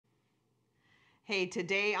Hey,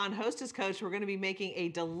 today on Hostess Coach, we're going to be making a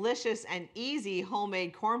delicious and easy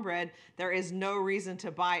homemade cornbread. There is no reason to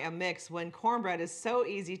buy a mix when cornbread is so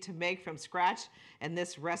easy to make from scratch, and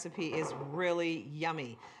this recipe is really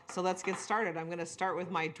yummy. So let's get started. I'm going to start with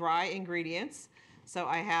my dry ingredients. So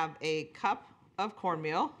I have a cup of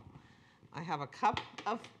cornmeal. I have a cup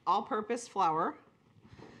of all-purpose flour.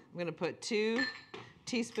 I'm going to put 2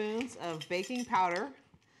 teaspoons of baking powder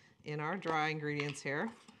in our dry ingredients here.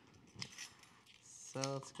 So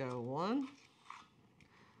let's go 1,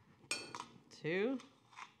 2,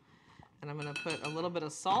 and I'm going to put a little bit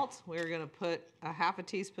of salt. We're going to put a half a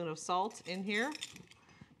teaspoon of salt in here.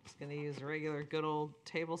 Just going to use regular good old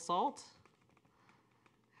table salt,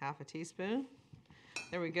 half a teaspoon.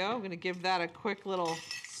 There we go. I'm going to give that a quick little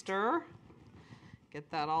stir. Get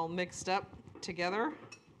that all mixed up together.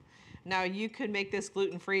 Now you could make this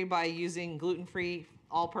gluten-free by using gluten-free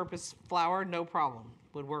all-purpose flour, no problem.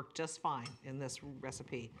 Would work just fine in this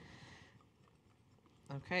recipe.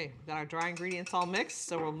 Okay, we've got our dry ingredients all mixed,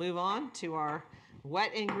 so we'll move on to our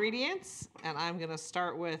wet ingredients, and I'm gonna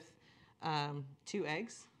start with 2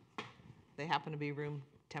 eggs. They happen to be room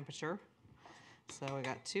temperature. So I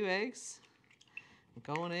got 2 eggs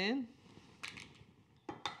going in.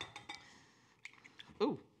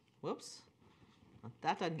 Ooh, whoops.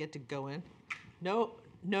 That doesn't get to go in. No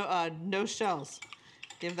shells.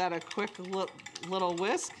 Give that a quick little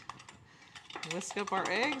whisk. Whisk up our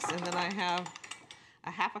eggs, and then I have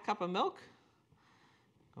a half a cup of milk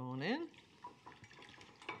going in.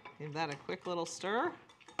 Give that a quick little stir.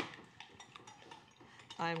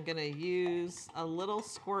 I'm gonna use a little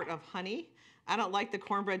squirt of honey. I don't like the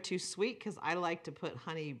cornbread too sweet because I like to put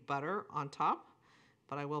honey butter on top,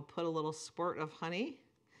 but I will put a little squirt of honey,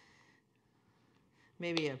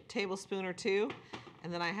 maybe a tablespoon or 2.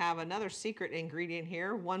 And then I have another secret ingredient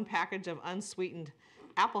here, 1 package of unsweetened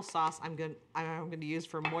applesauce I'm going to use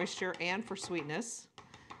for moisture and for sweetness.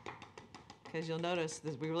 Because you'll notice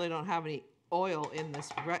that we really don't have any oil in this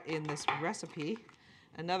recipe.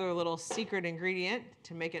 Another little secret ingredient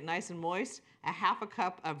to make it nice and moist, a half a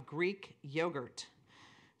cup of Greek yogurt.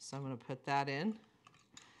 So I'm going to put that in.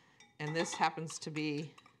 And this happens to be,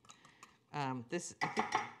 I think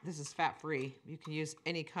this is fat-free. You can use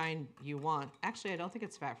any kind you want. Actually, I don't think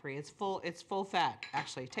it's fat-free. It's full fat,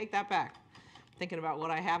 actually. Take that back. Thinking about what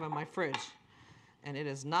I have in my fridge, and it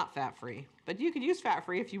is not fat-free. But you could use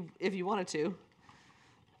fat-free if you wanted to.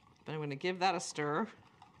 But I'm going to give that a stir.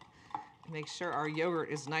 Make sure our yogurt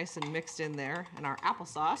is nice and mixed in there, and our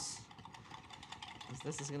applesauce, because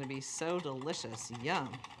this is going to be so delicious.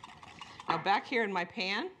 Yum. Now back here in my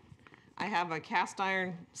pan, I have a cast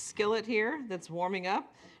iron skillet here that's warming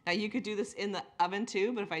up. Now you could do this in the oven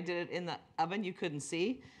too, but if I did it in the oven, you couldn't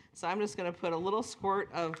see. So I'm just gonna put a little squirt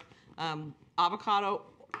of avocado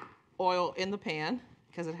oil in the pan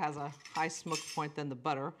because it has a high smoke point than the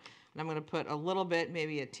butter. And I'm gonna put a little bit,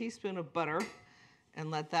 maybe a teaspoon of butter, and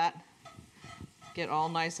let that get all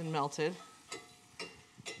nice and melted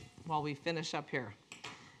while we finish up here.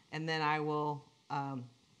 And then I will,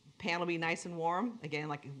 pan will be nice and warm. Again,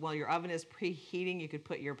 like while your oven is preheating, you could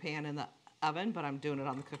put your pan in the oven, but I'm doing it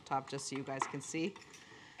on the cooktop just so you guys can see.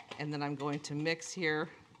 And then I'm going to mix here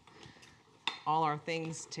all our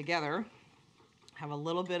things together. Have a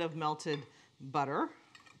little bit of melted butter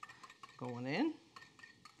going in.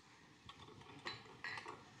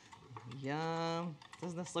 Yum.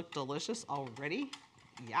 Doesn't this look delicious already?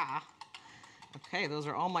 Yeah. Okay, those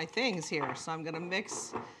are all my things here. So I'm gonna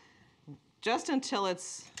mix just until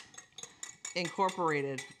it's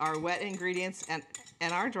incorporated, our wet ingredients and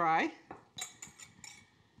our dry.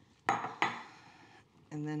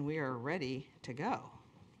 And then we are ready to go.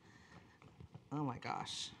 Oh my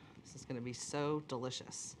gosh, this is gonna be so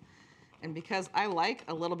delicious. And because I like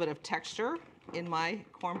a little bit of texture in my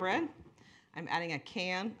cornbread, I'm adding a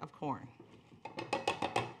can of corn.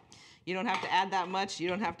 You don't have to add that much. You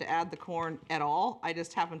don't have to add the corn at all. I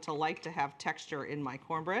just happen to like to have texture in my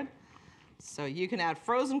cornbread. So you can add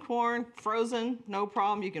frozen corn, frozen, no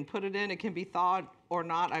problem. You can put it in. It can be thawed or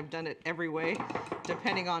not. I've done it every way,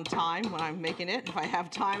 depending on time when I'm making it. If I have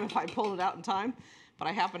time, if I pulled it out in time. But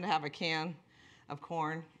I happen to have a can of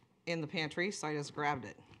corn in the pantry, so I just grabbed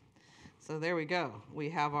it. So there we go. We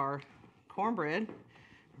have our cornbread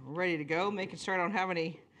ready to go, making sure I don't have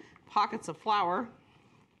any pockets of flour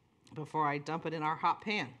before I dump it in our hot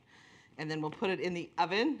pan. And then we'll put it in the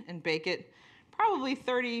oven and bake it probably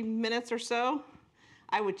 30 minutes or so.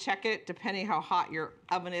 I would check it depending how hot your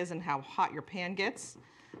oven is and how hot your pan gets.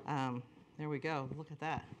 There we go, look at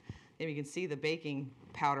that. Maybe you can see the baking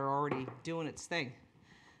powder already doing its thing.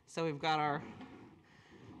 So we've got our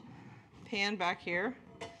pan back here.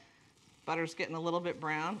 Butter's getting a little bit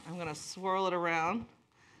brown. I'm gonna swirl it around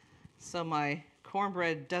so my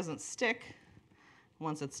cornbread doesn't stick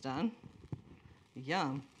once it's done.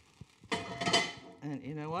 Yum. And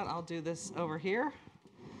you know what? I'll do this over here.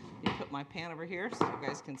 You put my pan over here so you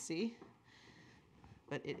guys can see.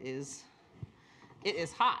 But it is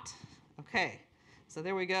hot. Okay, so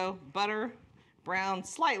there we go. Butter, brown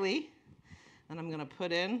slightly. And I'm gonna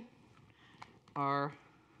put in our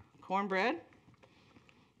cornbread.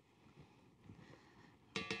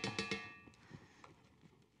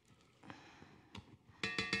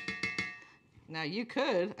 Now you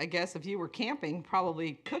could, I guess, if you were camping,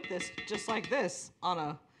 probably cook this just like this on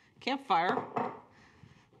a campfire,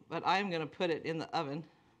 but I'm gonna put it in the oven.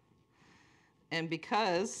 And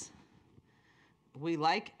because we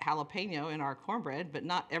like jalapeno in our cornbread, but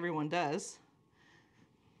not everyone does,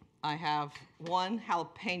 I have one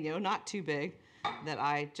jalapeno, not too big, that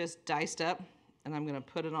I just diced up, and I'm gonna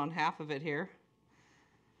put it on half of it here.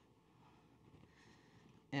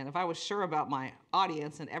 And if I was sure about my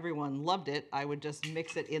audience and everyone loved it, I would just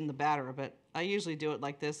mix it in the batter. But I usually do it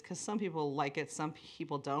like this because some people like it, some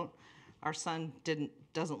people don't. Our son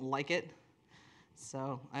doesn't like it,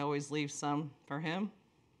 so I always leave some for him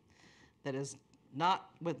that is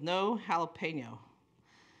not with no jalapeno.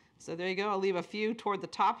 So there you go. I'll leave a few toward the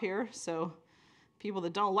top here so people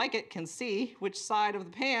that don't like it can see which side of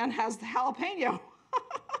the pan has the jalapeno.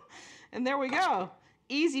 And there we go.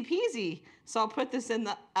 Easy peasy. So I'll put this in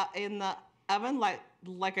the oven,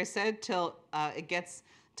 like I said, till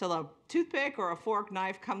a toothpick or a fork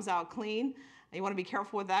knife comes out clean. You want to be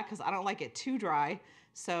careful with that because I don't like it too dry.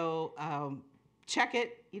 So check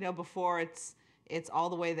it, before it's all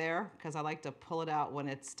the way there, because I like to pull it out when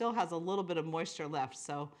it still has a little bit of moisture left.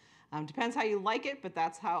 So depends how you like it, but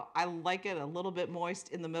that's how I like it, a little bit moist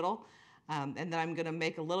in the middle. And then I'm going to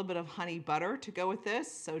make a little bit of honey butter to go with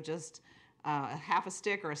this. So just a half a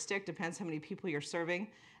stick or a stick, depends how many people you're serving,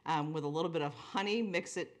 with a little bit of honey,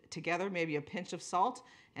 mix it together, maybe a pinch of salt,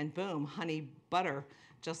 and boom, honey butter,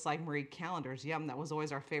 just like Marie Callender's. Yum, that was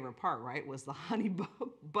always our favorite part, right? Was the honey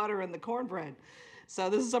butter and the cornbread. So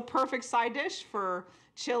this is a perfect side dish for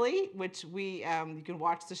chili, which you can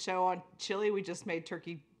watch the show on chili. We just made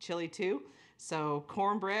turkey chili too. So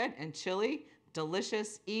cornbread and chili,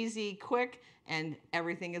 delicious, easy, quick, and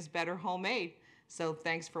everything is better homemade. So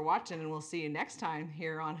thanks for watching, and we'll see you next time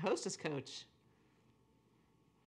here on Hostess Coach.